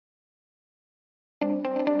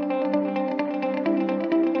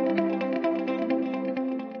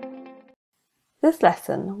This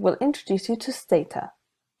lesson will introduce you to Stata,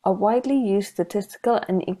 a widely used statistical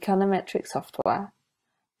and econometric software,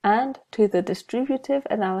 and to the Distributive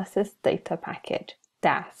Analysis Data Package,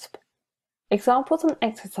 DASP. Examples and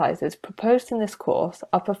exercises proposed in this course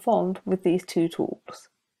are performed with these two tools.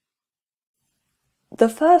 The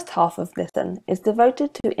first half of this lesson is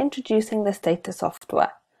devoted to introducing the Stata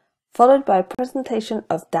software, followed by a presentation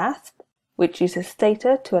of DASP, which uses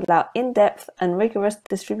Stata to allow in-depth and rigorous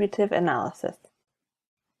distributive analysis.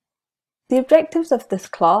 The objectives of this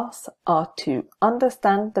class are to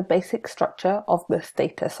understand the basic structure of the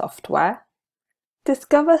Stata software,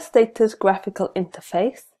 discover Stata's graphical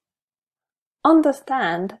interface,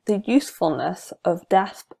 understand the usefulness of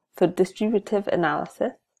DASP for distributive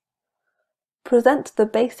analysis, present the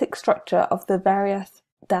basic structure of the various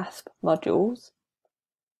DASP modules,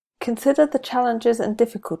 consider the challenges and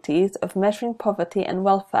difficulties of measuring poverty and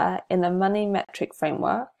welfare in a money metric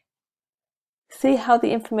framework, see how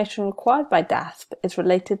the information required by DASP is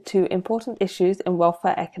related to important issues in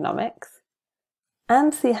welfare economics,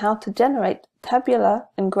 and see how to generate tabular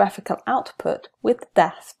and graphical output with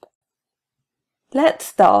DASP. Let's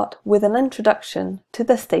start with an introduction to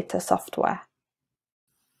the Stata software.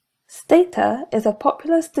 Stata is a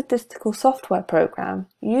popular statistical software program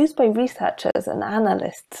used by researchers and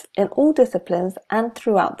analysts in all disciplines and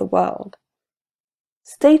throughout the world.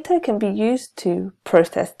 Stata can be used to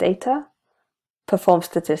process data, perform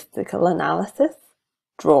statistical analysis,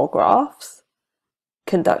 draw graphs,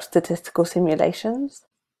 conduct statistical simulations,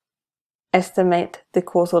 estimate the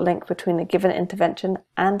causal link between a given intervention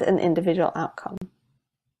and an individual outcome.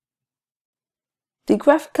 The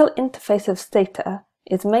graphical interface of Stata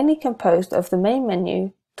is mainly composed of the main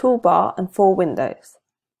menu, toolbar and 4 windows.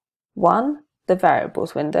 1. The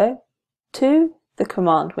variables window, 2. The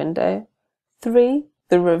command window, 3.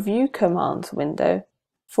 The review commands window,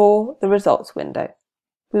 4. The results window.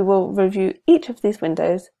 We will review each of these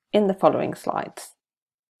windows in the following slides.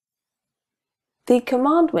 The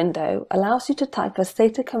command window allows you to type a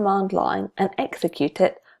Stata command line and execute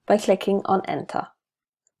it by clicking on Enter.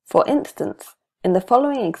 For instance, in the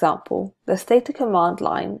following example, the Stata command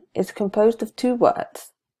line is composed of 2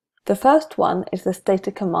 words. The first one is the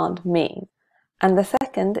Stata command mean, and the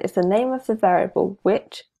second is the name of the variable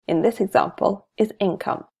which, in this example, is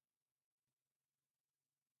income.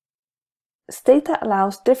 Stata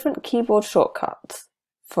allows different keyboard shortcuts.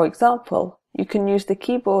 For example, you can use the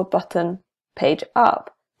keyboard button Page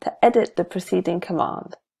Up to edit the preceding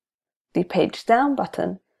command. The Page Down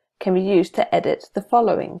button can be used to edit the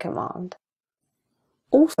following command.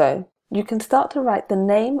 Also, you can start to write the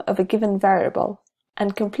name of a given variable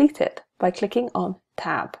and complete it by clicking on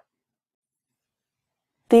Tab.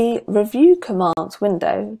 The Review Commands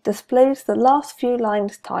window displays the last few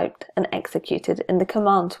lines typed and executed in the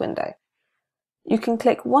Commands window. You can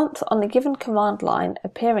click once on a given command line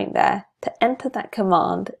appearing there to enter that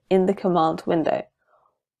command in the Commands window,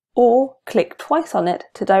 or click twice on it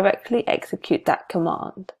to directly execute that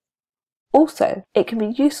command. Also, it can be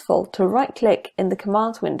useful to right-click in the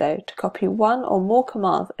Commands window to copy one or more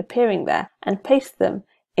commands appearing there and paste them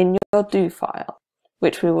in your do file,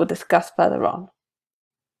 which we will discuss further on.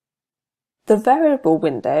 The Variable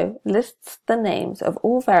window lists the names of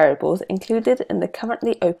all variables included in the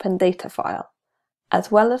currently open data file,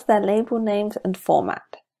 as well as their label names and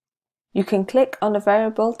format. You can click on a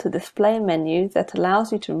variable to display a menu that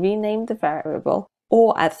allows you to rename the variable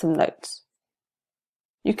or add some notes.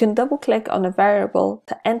 You can double-click on a variable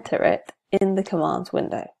to enter it in the Commands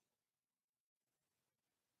window.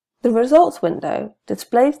 The Results window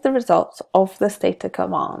displays the results of the Stata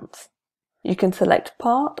commands. You can select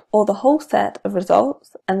part or the whole set of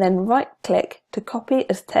results and then right-click to copy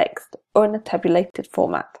as text or in a tabulated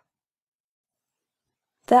format.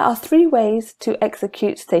 There are 3 ways to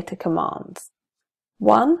execute Stata commands.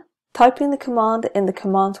 1. Typing the command in the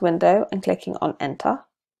Commands window and clicking on Enter.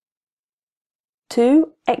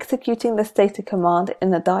 2. Executing the Stata command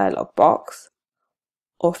in the dialog box.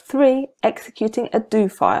 Or 3. Executing a do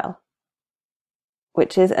file,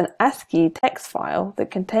 which is an ASCII text file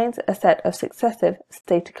that contains a set of successive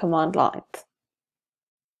Stata command lines.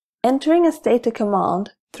 Entering a Stata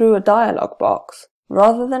command through a dialog box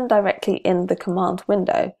rather than directly in the command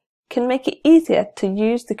window can make it easier to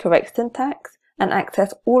use the correct syntax and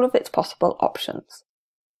access all of its possible options.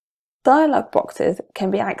 Dialog boxes can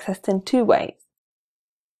be accessed in 2 ways.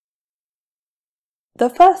 The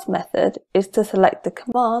first method is to select the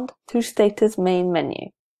command through Stata's main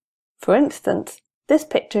menu. For instance, this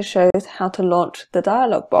picture shows how to launch the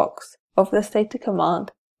dialog box of the Stata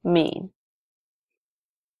command mean.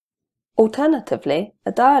 Alternatively,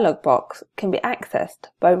 a dialog box can be accessed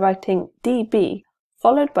by writing db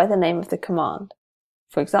followed by the name of the command,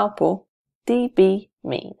 for example,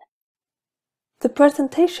 db-mean. The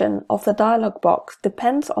presentation of the dialog box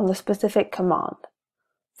depends on the specific command.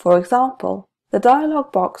 For example, the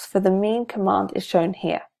dialog box for the mean command is shown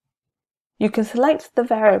here. You can select the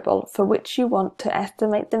variable for which you want to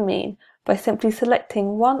estimate the mean by simply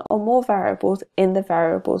selecting one or more variables in the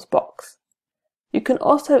variables box. You can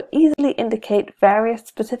also easily indicate various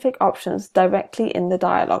specific options directly in the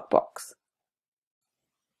dialog box.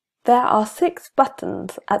 There are 6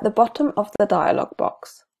 buttons at the bottom of the dialog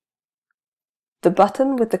box. The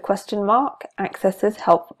button with the question mark accesses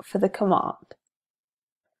help for the command.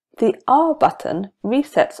 The R button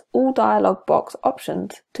resets all dialog box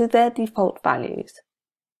options to their default values.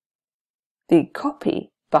 The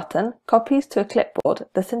Copy button copies to a clipboard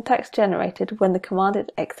the syntax generated when the command is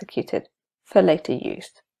executed for later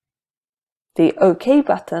use. The OK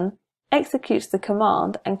button executes the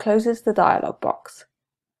command and closes the dialog box.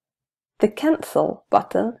 The Cancel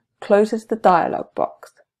button closes the dialog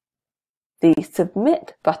box. The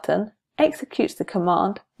Submit button executes the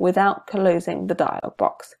command without closing the dialog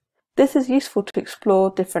box. This is useful to explore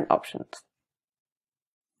different options.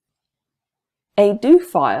 A do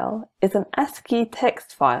file is an ASCII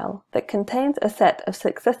text file that contains a set of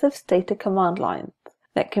successive Stata command lines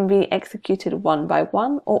that can be executed one by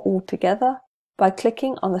one or all together by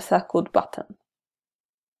clicking on the circled button.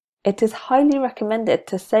 It is highly recommended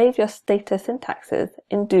to save your Stata syntaxes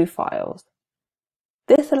in do files.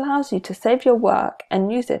 This allows you to save your work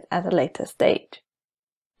and use it at a later stage.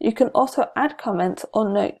 You can also add comments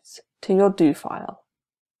or notes to your do file.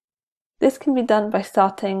 This can be done by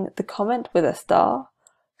starting the comment with a star,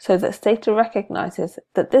 so that Stata recognizes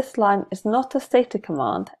that this line is not a Stata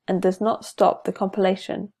command and does not stop the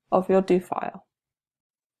compilation of your do file.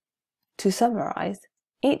 To summarize,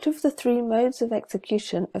 each of the 3 modes of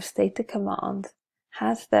execution of Stata commands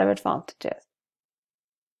has their advantages.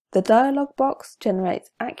 The dialog box generates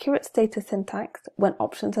accurate Stata syntax when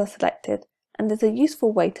options are selected and is a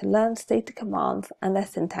useful way to learn Stata commands and their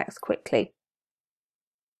syntax quickly.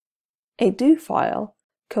 A do file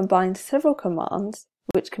combines several commands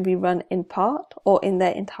which can be run in part or in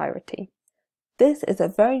their entirety. This is a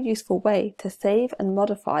very useful way to save and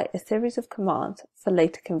modify a series of commands for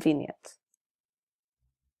later convenience.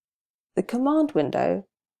 The command window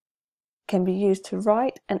can be used to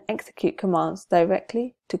write and execute commands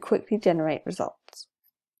directly to quickly generate results.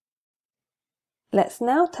 Let's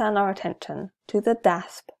now turn our attention to the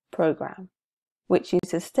DASP program, which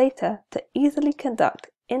uses Stata to easily conduct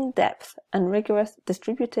in-depth and rigorous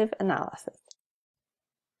distributive analysis.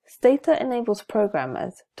 Stata enables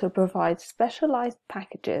programmers to provide specialized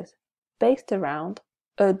packages based around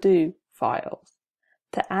do files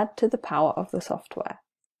to add to the power of the software.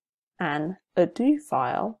 An do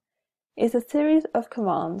file is a series of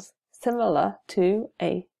commands similar to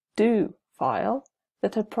a do file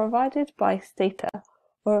that are provided by Stata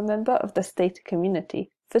or a member of the Stata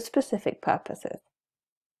community for specific purposes.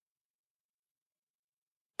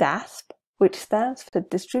 DASP, which stands for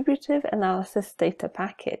Distributive Analysis Data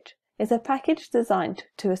Package, is a package designed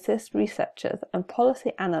to assist researchers and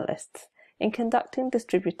policy analysts in conducting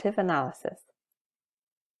distributive analysis.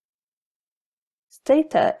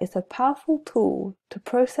 Stata is a powerful tool to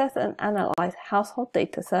process and analyze household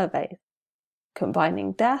data surveys.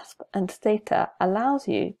 Combining DASP and Stata allows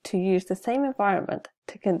you to use the same environment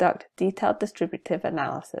to conduct detailed distributive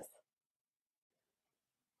analysis.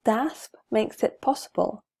 DASP makes it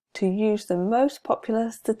possible to use the most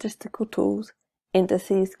popular statistical tools,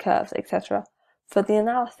 indices, curves, etc., for the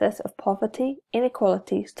analysis of poverty,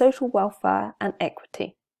 inequality, social welfare, and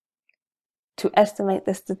equity. To estimate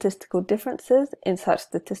the statistical differences in such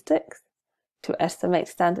statistics, to estimate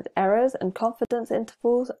standard errors and confidence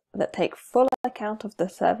intervals that take full account of the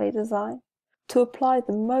survey design, to apply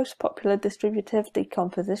the most popular distributive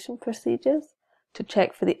decomposition procedures, to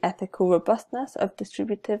check for the ethical robustness of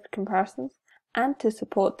distributive comparisons, and to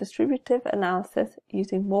support distributive analysis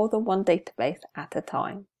using more than one database at a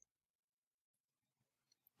time.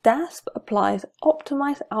 DASP applies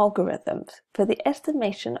optimized algorithms for the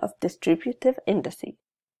estimation of distributive indices.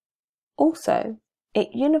 Also,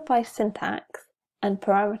 it unifies syntax and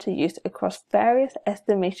parameter use across various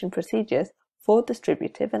estimation procedures for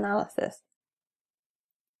distributive analysis.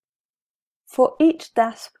 For each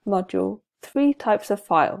DASP module, 3 types of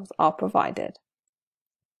files are provided.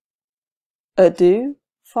 A do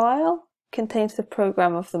file contains the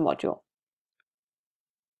program of the module.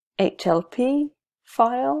 HLP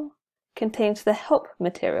file contains the help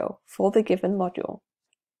material for the given module.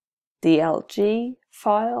 DLG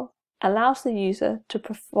file allows the user to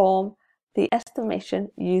perform the estimation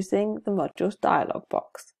using the module's dialog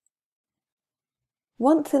box.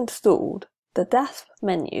 Once installed, the DASP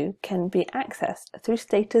menu can be accessed through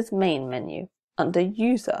Stata's main menu under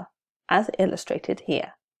User, as illustrated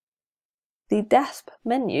here. The DASP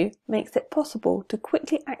menu makes it possible to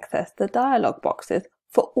quickly access the dialog boxes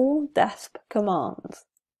for all DASP commands.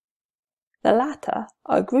 The latter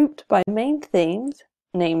are grouped by main themes,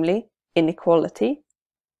 namely inequality,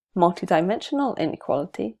 multidimensional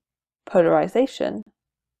inequality, polarization,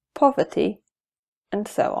 poverty, and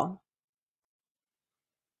so on.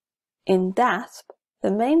 In DASP,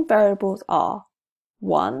 the main variables are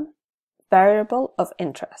 1. Variable of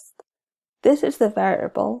interest. This is the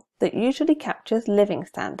variable that usually captures living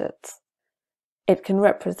standards. It can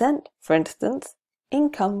represent, for instance,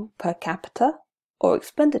 income per capita or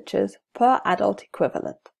expenditures per adult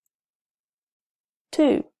equivalent.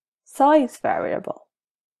 2. Size variable.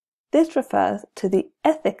 This refers to the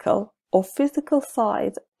ethical or physical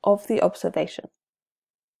size of the observation.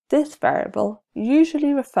 This variable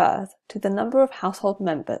usually refers to the number of household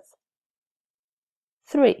members.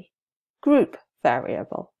 3. Group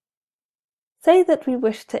variable. Say that we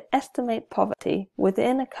wish to estimate poverty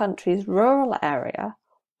within a country's rural area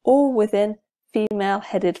or within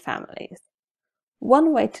female-headed families.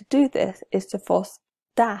 One way to do this is to force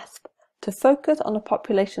DASP to focus on a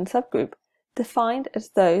population subgroup defined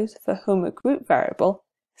as those for whom a group variable,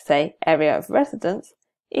 say area of residence,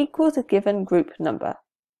 equals a given group number,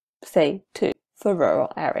 say 2 for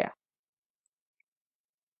rural area.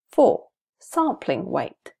 4. Sampling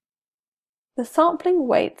weight. The sampling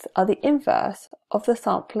weights are the inverse of the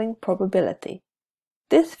sampling probability.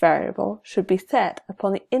 This variable should be set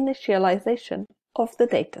upon the initialization of the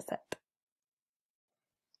dataset.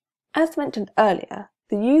 As mentioned earlier,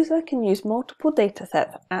 the user can use multiple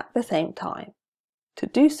datasets at the same time. To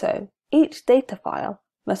do so, each data file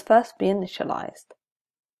must first be initialized.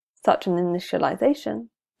 Such an initialization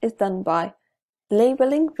is done by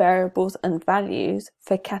labeling variables and values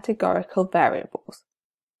for categorical variables,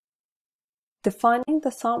 defining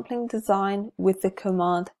the sampling design with the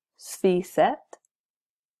command svset,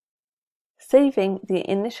 saving the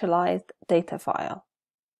initialized data file.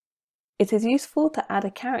 It is useful to add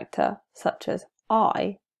a character such as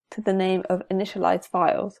I to the name of initialized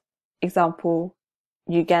files, example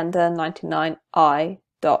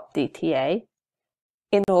uganda99i.dta,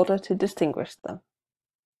 in order to distinguish them.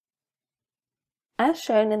 As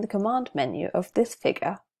shown in the command menu of this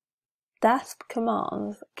figure, DASP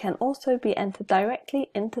commands can also be entered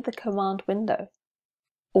directly into the command window.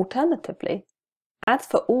 Alternatively, as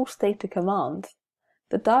for all Stata commands,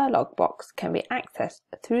 the dialog box can be accessed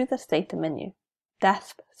through the Stata menu,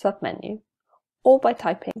 DASP submenu, or by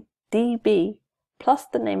typing db plus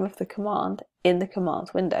the name of the command in the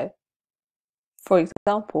commands window. For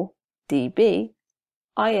example, db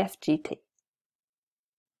ifgt.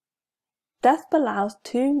 DASP allows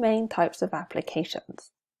two main types of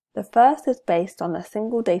applications. The first is based on a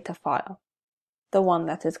single data file, the one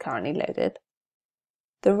that is currently loaded.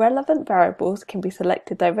 The relevant variables can be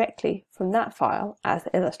selected directly from that file as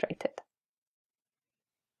illustrated.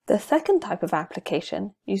 The second type of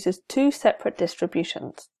application uses two separate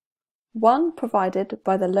distributions, one provided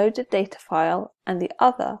by the loaded data file and the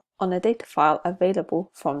other on a data file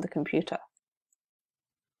available from the computer.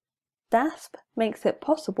 DASP makes it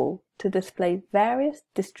possible to display various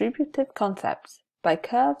distributive concepts by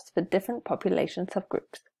curves for different population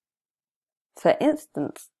subgroups. For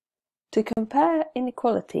instance, to compare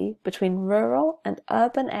inequality between rural and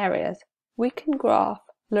urban areas, we can graph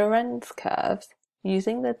Lorenz curves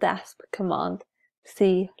using the DASP command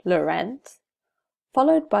cLorenz,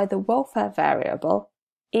 followed by the welfare variable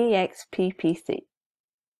exppc.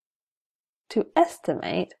 To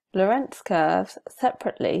estimate Lorenz curves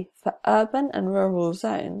separately for urban and rural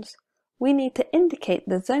zones, we need to indicate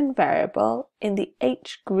the zone variable in the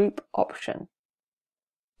H group option.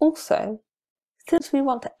 Also, since we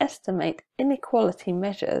want to estimate inequality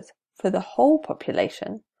measures for the whole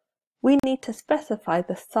population, we need to specify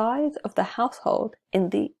the size of the household in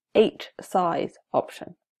the H size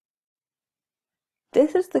option.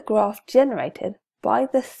 This is the graph generated by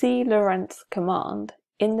the cLorenz command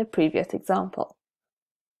in the previous example.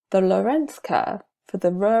 The Lorenz curve for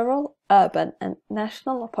the rural, urban, and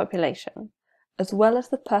national population, as well as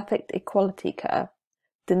the perfect equality curve,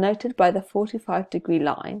 denoted by the 45-degree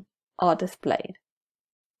line, are displayed.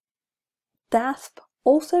 DASP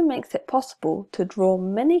also makes it possible to draw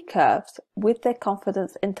many curves with their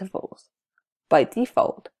confidence intervals. By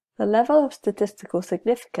default, the level of statistical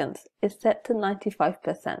significance is set to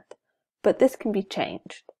 95%, but this can be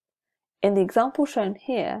changed. In the example shown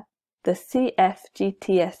here, the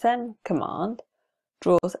CFGTSM command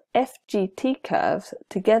draws FGT curves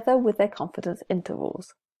together with their confidence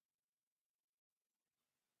intervals.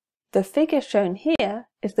 The figure shown here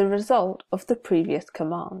is the result of the previous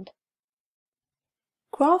command.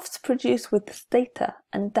 Graphs produced with Stata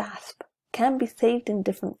and DASP can be saved in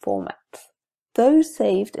different formats. Those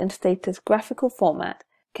saved in Stata's graphical format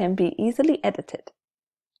can be easily edited.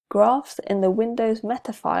 Graphs in the Windows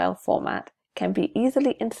metafile format can be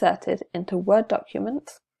easily inserted into Word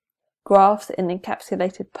documents. Graphs in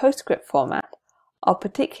encapsulated PostScript format are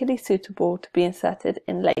particularly suitable to be inserted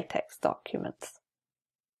in LaTeX documents.